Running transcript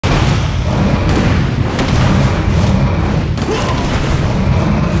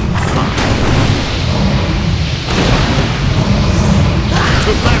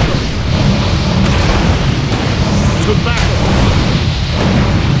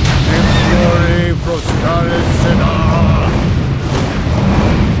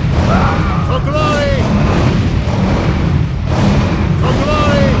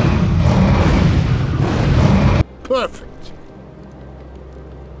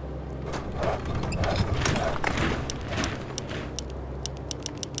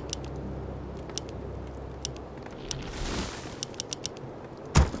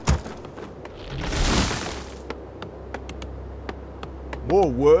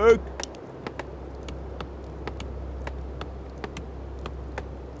More work?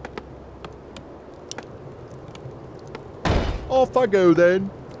 Off I go then.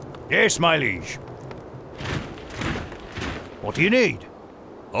 Yes, my liege. What do you need?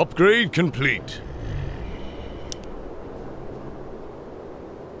 Upgrade complete.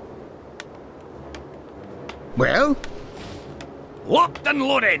 Well? Locked and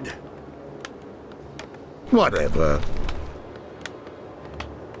loaded. Whatever.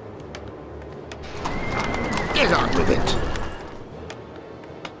 Get on with it.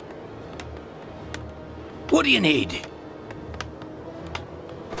 What do you need?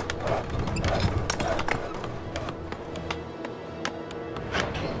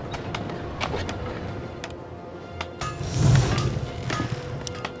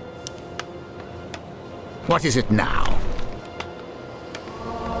 What is it now?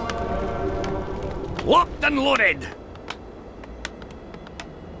 Locked and loaded.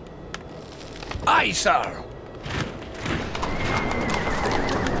 Aye, sir.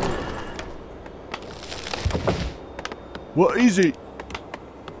 What is it?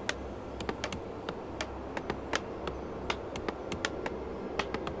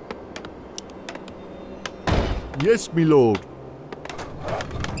 Yes, me lord.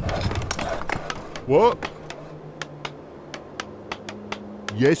 What?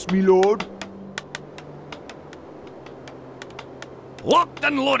 Yes, me lord. Locked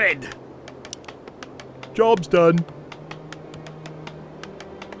and loaded. Job's done.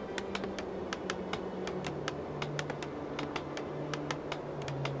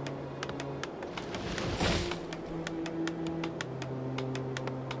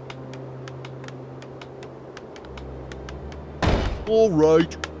 All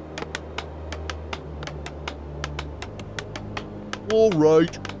right. All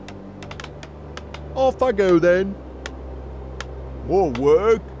right. Off I go then. More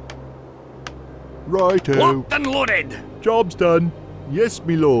work? Righto. Locked and loaded. Job's done. Yes,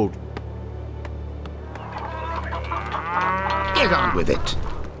 me lord. Get on with it.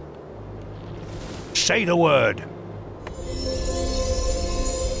 Say the word.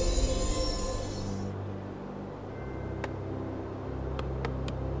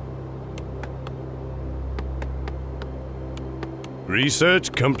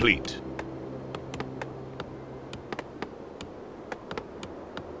 Research complete.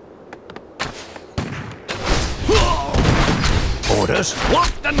 Orders.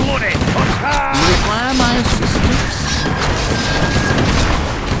 Locked and loaded. You require my assistance?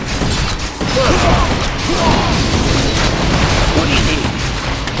 What do you need?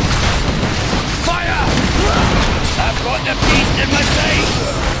 Fire! I've got the beast in my sights!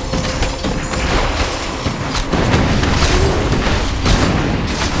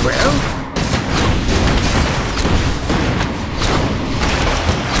 Well?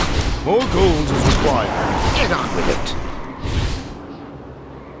 More gold is required. Get on with it.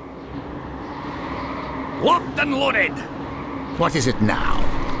 Locked and loaded. What is it now?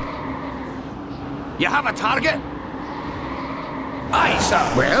 You have a target? Aye,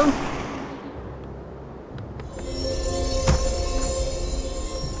 sir. Well?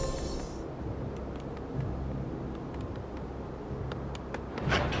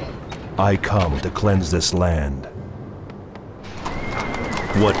 I come to cleanse this land.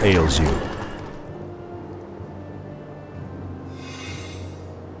 What ails you?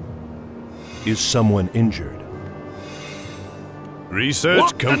 Is someone injured? Research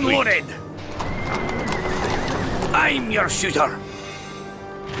Locked and complete. loaded. I'm your shooter.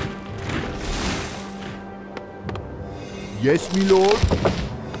 Yes, me lord.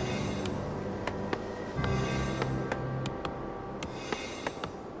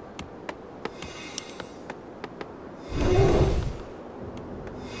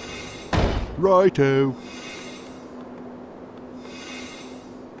 Righto.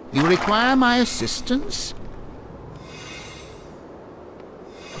 You require my assistance?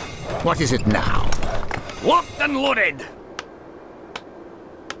 What is it now? Locked and loaded.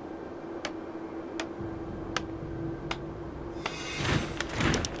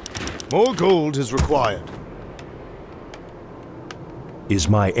 More gold is required. Is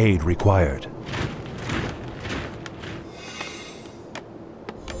my aid required?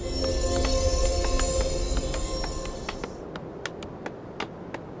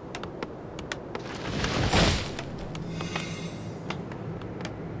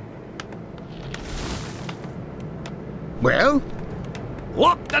 Well?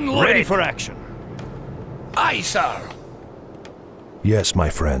 Locked and loaded. Ready for action. Aye, sir. Yes, my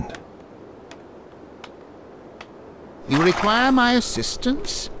friend. You require my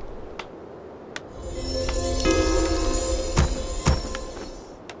assistance?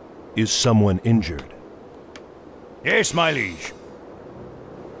 Is someone injured? Yes, my liege.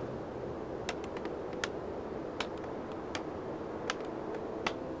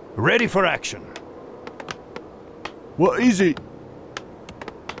 Ready for action. What is it?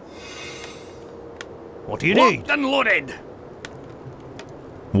 What do you need? Locked and loaded.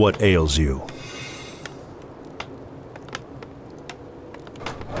 What ails you?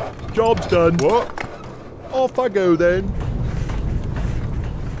 Job's done. What? Off I go then.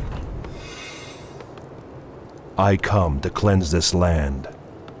 I come to cleanse this land.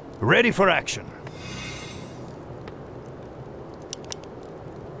 Ready for action.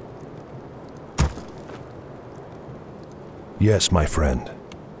 Yes, my friend.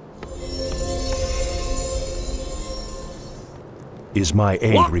 Is my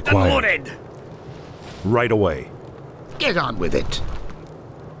aid Locked and required? loaded. Right away. Get on with it.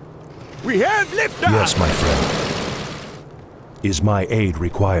 We have liftoff! Yes, my friend. Is my aid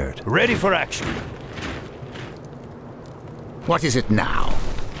required? Ready for action. What is it now?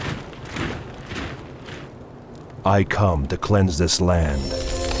 I come to cleanse this land.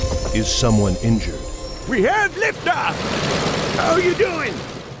 Is someone injured? We have liftoff! How you doing?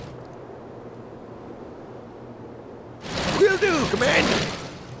 Will do, Commander.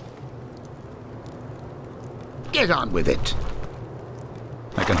 Get on with it.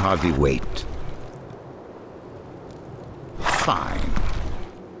 I can hardly wait. Fine.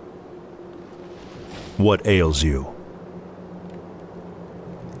 What ails you?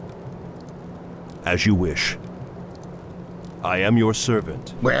 As you wish. I am your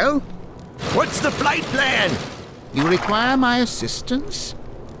servant. Well, What's the flight plan? you require my assistance?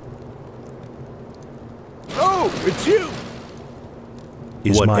 Oh, it's you!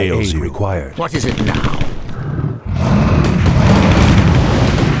 Is what my ails aid you? required? What is it now?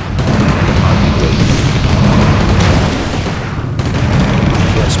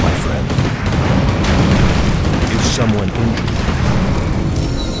 Yes, my friend. Is someone injured?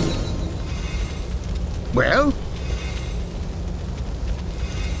 Well?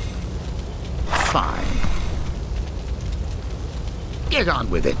 Fine. Get on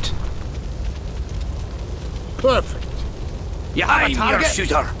with it. Perfect. You have a I'm your target?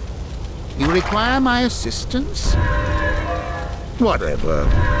 shooter. You require my assistance? Whatever.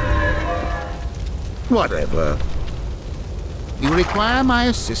 Whatever. You require my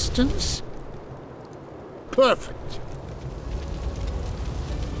assistance? Perfect.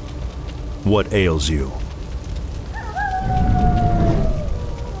 What ails you?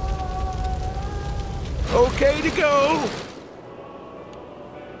 Okay to go.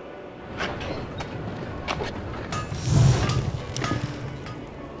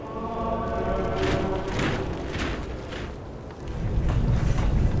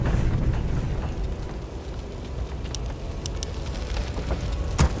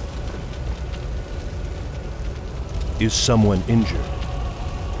 Is someone injured?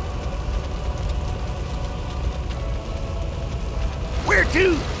 Where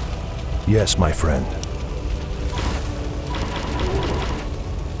to? Yes, my friend.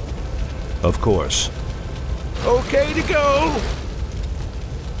 Of course. Okay to go.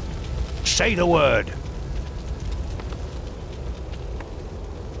 Say the word.